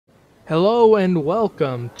Hello and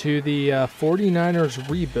welcome to the 49ers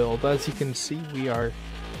rebuild. As you can see, we are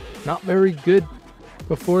not very good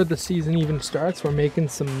before the season even starts. We're making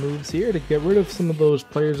some moves here to get rid of some of those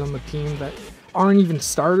players on the team that aren't even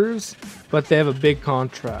starters, but they have a big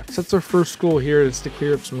contract. So that's our first goal here, is to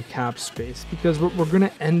clear up some cap space, because what we're going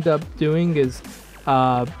to end up doing is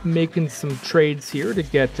making some trades here to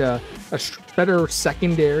get a better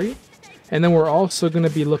secondary. And then we're also going to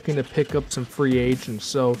be looking to pick up some free agents.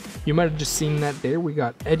 So you might have just seen that there. We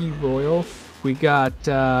got Eddie Royal. We got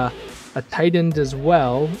a tight end as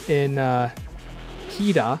well in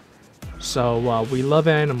Pitta. So we love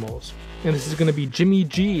animals. And this is going to be Jimmy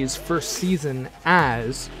G's first season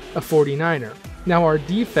as a 49er. Now our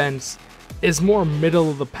defense is more middle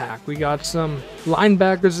of the pack. We got some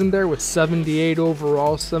linebackers in there with 78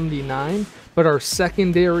 overall, 79. But our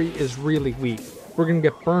secondary is really weak. We're going to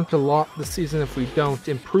get burnt a lot this season if we don't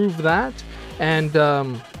improve that. And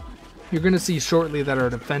you're going to see shortly that our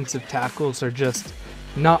defensive tackles are just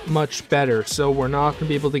not much better. So we're not going to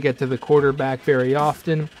be able to get to the quarterback very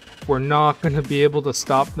often. We're not going to be able to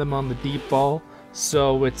stop them on the deep ball.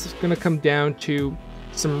 So it's going to come down to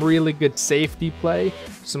some really good safety play,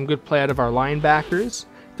 some good play out of our linebackers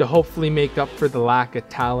to hopefully make up for the lack of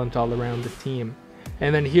talent all around the team.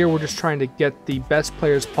 And then here we're just trying to get the best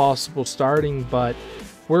players possible starting, but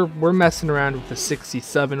we're messing around with the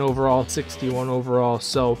 67 overall, 61 overall,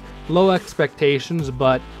 so low expectations,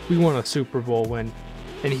 but we want a Super Bowl win.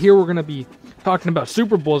 And here we're going to be talking about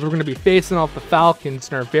Super Bowls. We're going to be facing off the Falcons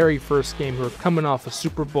in our very first game, who are coming off a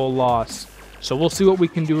Super Bowl loss. So we'll see what we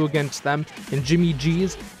can do against them in Jimmy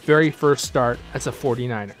G's very first start as a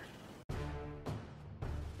 49er.